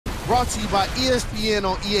brought to you by ESPN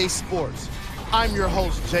on EA Sports. I'm your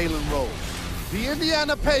host, Jalen Rose. The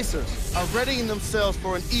Indiana Pacers are readying themselves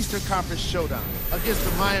for an Eastern Conference showdown against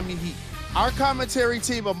the Miami Heat. Our commentary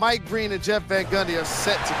team of Mike Breen and Jeff Van Gundy are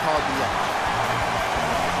set to call the action.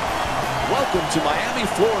 Welcome to Miami,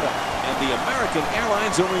 Florida, and the American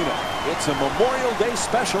Airlines Arena. It's a Memorial Day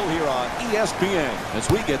special here on ESPN as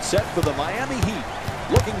we get set for the Miami Heat,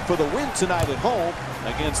 looking for the win tonight at home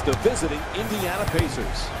against the visiting Indiana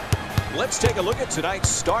Pacers. Let's take a look at tonight's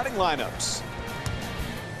starting lineups.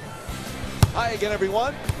 Hi again,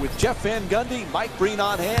 everyone. With Jeff Van Gundy, Mike Breen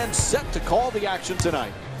on hand, set to call the action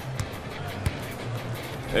tonight.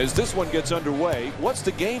 As this one gets underway, what's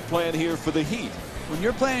the game plan here for the Heat? When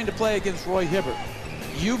you're planning to play against Roy Hibbert,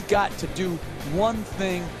 you've got to do one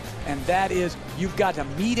thing, and that is you've got to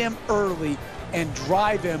meet him early and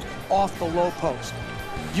drive him off the low post.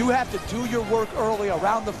 You have to do your work early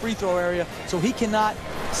around the free throw area so he cannot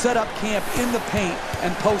set up camp in the paint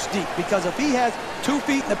and post deep. Because if he has 2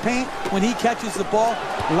 feet in the paint when he catches the ball,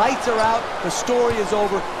 lights are out, the story is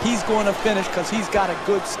over, he's going to finish because he's got a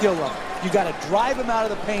good skill level. You got to drive him out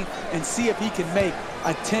of the paint and see if he can make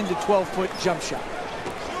a 10 to 12-foot jump shot.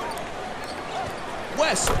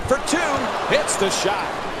 West for 2, hits the shot.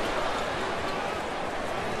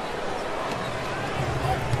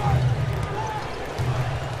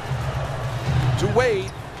 To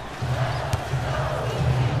Wade.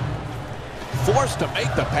 Forced to make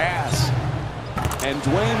the pass. And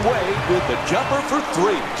Dwayne Wade with the jumper for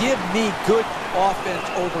 3. Give me good offense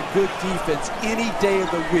over good defense any day of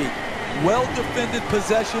the week. Well-defended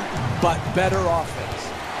possession, but better offense.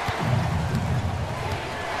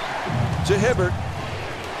 To Hibbert.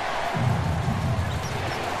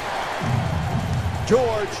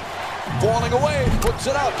 George falling away, puts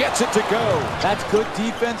it out, gets it to go. That's good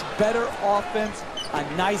defense, better offense, a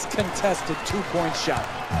nice contested 2-point shot.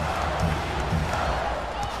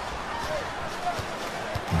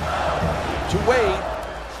 To Wade.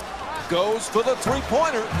 Goes for the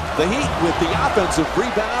 3-pointer. The Heat with the offensive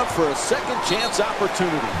rebound for a second chance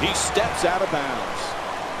opportunity. He steps out of bounds.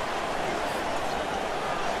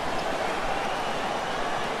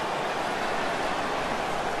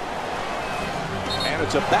 And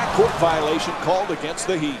it's a backcourt violation called against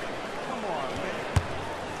the Heat.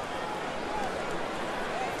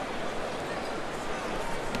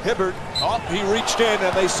 Hibbert, oh, he reached in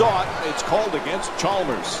and they saw it. It's called against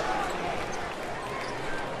Chalmers.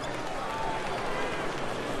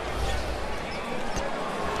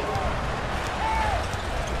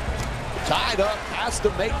 Tied up, has to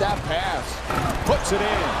make that pass. Puts it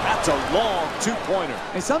in. That's a long 2-pointer.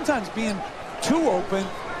 And sometimes being too open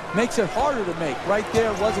makes it harder to make. Right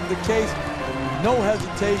there wasn't the case. No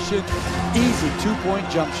hesitation. Easy 2-point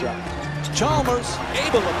jump shot. Chalmers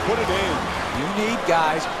able to put it in. You need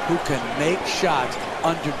guys who can make shots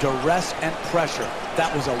under duress and pressure.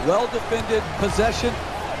 That was a well-defended possession,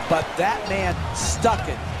 but that man stuck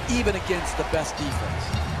it even against the best defense.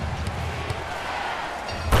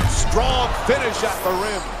 Strong finish at the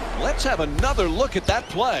rim. Let's have another look at that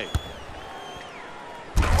play.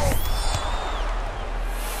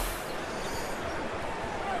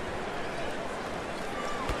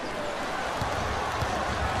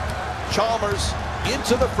 Chalmers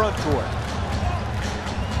into the front court.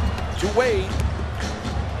 To Wade.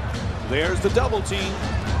 There's the double team.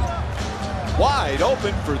 Wide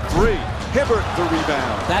open for 3. Hibbert the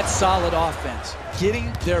rebound. That's solid offense.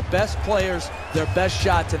 Getting their best players their best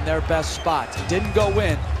shots in their best spots. It didn't go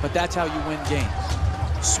in, but that's how you win games.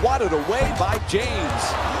 Swatted away by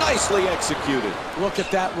James. Nicely executed. Look at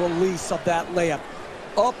that release of that layup.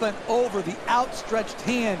 Up and over the outstretched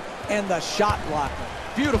hand and the shot blocker.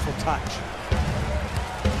 Beautiful touch.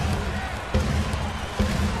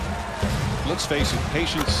 Let's face it,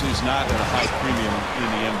 patience is not at a high premium in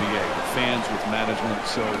the NBA. The fans with management,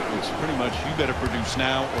 so it's pretty much you better produce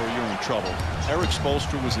now or you're in trouble. Eric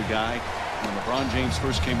Spoelstra was the guy. When LeBron James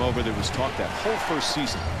first came over, there was talk that whole first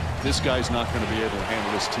season, this guy's not going to be able to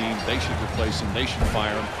handle this team. They should replace him. They should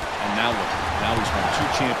fire him. And now look, now he's won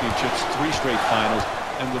 2 championships, 3 straight finals,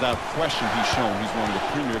 and without question, he's shown he's one of the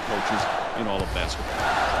premier coaches in all of basketball.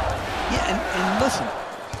 Yeah, and listen,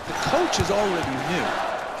 the coaches already knew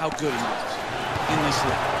how good he was in this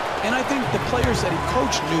league. And I think the players that he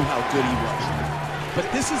coached knew how good he was. But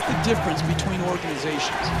this is the difference between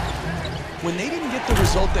organizations. When they didn't get the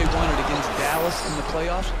result they wanted against Dallas in the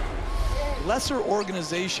playoffs, lesser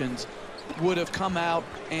organizations would have come out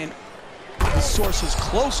and the sources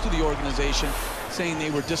close to the organization saying they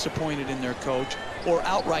were disappointed in their coach or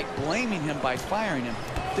outright blaming him by firing him.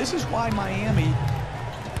 This is why Miami,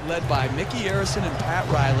 led by Mickey Arison and Pat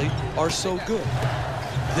Riley, are so good.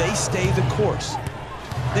 they stay the course.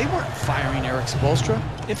 They weren't firing Erik Spoelstra.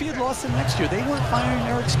 If he had lost him next year, they weren't firing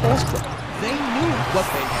Erik Spoelstra. They knew what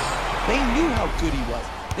they had. They knew how good he was.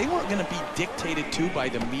 They weren't going to be dictated to by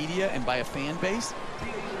the media and by a fan base.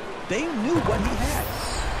 They knew what he had.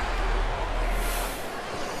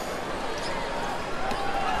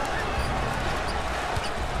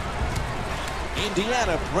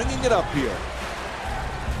 Indiana bringing it up here.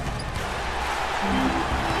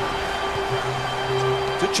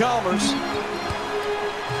 To Chalmers.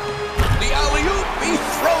 The alley-oop, he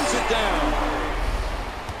throws it down.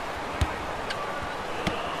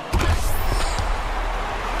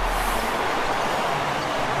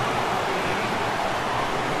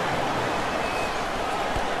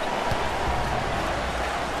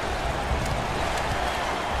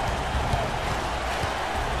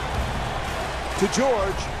 To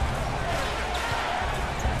George.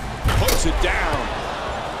 Puts it down.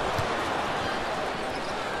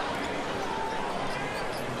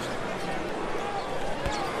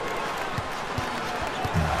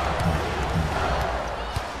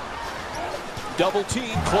 Double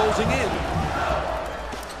team closing in.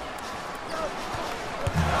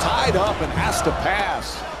 Tied up and has to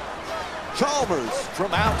pass. Chalmers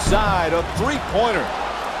from outside, a three-pointer.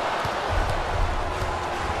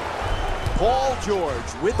 Paul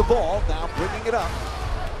George with the ball, now bringing it up.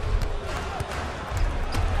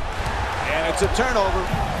 And it's a turnover.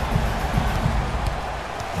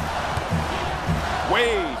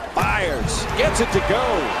 Wade fires, gets it to go.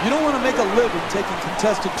 You don't want to make a living taking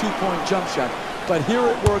contested two-point jump shot, but here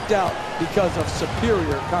it worked out because of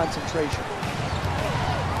superior concentration.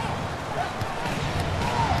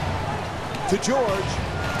 To George,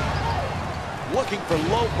 looking for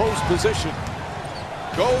low post position.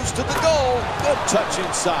 Goes to the goal, good touch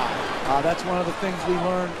inside. That's one of the things we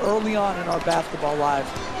learned early on in our basketball lives.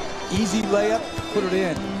 Easy layup, put it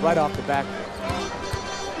in right off the backboard.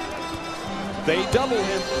 They double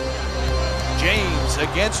him. James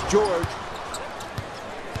against George.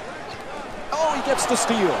 Oh, he gets the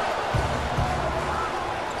steal.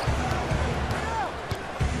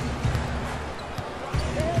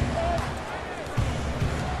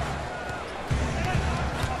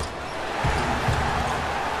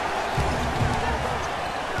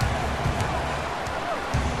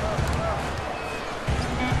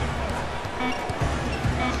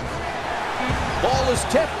 Ball is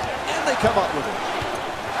tipped, and they come up with it.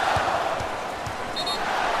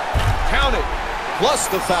 Count it, plus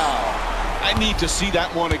the foul. I need to see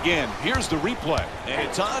that one again. Here's the replay. And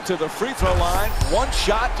it's on to the free throw line. One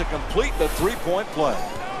shot to complete the three-point play.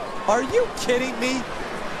 Are you kidding me?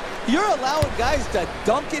 You're allowing guys to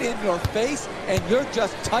dunk it in your face, and you're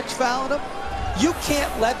just touch fouling them? You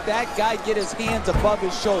can't let that guy get his hands above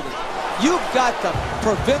his shoulders. You've got to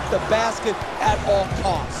prevent the basket at all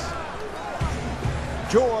costs.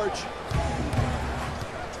 George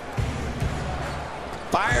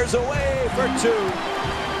fires away for two.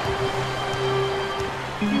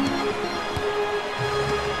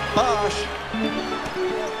 Bosch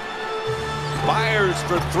fires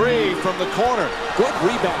for three from the corner. Good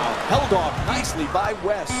rebound, held off nicely by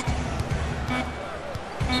West.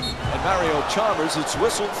 And Mario Chalmers, it's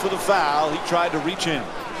whistled for the foul. He tried to reach in.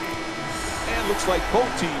 And looks like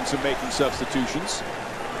both teams are making substitutions.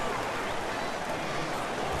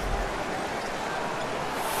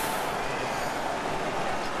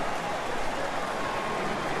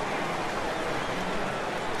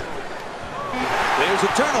 There's a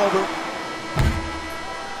turnover.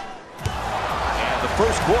 And the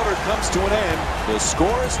first quarter comes to an end. The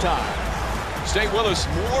score is tied. Stay with us.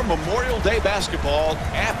 More Memorial Day basketball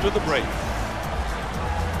after the break.